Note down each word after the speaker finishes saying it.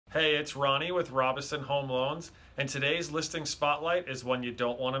Hey, it's Ronnie with Robinson Home Loans, and today's listing spotlight is one you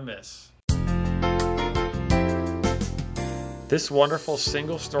don't want to miss. This wonderful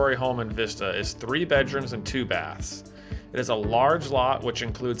single-story home in Vista is 3 bedrooms and 2 baths. It is a large lot which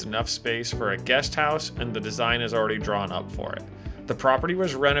includes enough space for a guest house, and the design is already drawn up for it. The property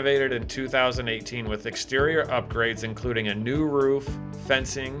was renovated in 2018 with exterior upgrades including a new roof,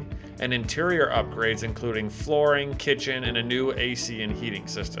 fencing, and interior upgrades including flooring, kitchen, and a new AC and heating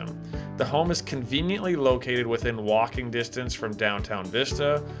system. The home is conveniently located within walking distance from Downtown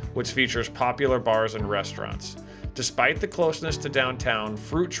Vista, which features popular bars and restaurants. Despite the closeness to downtown,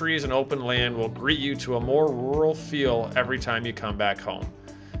 fruit trees and open land will greet you to a more rural feel every time you come back home.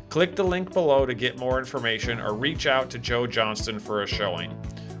 Click the link below to get more information or reach out to Joe Johnston for a showing.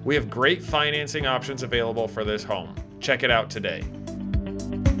 We have great financing options available for this home. Check it out today.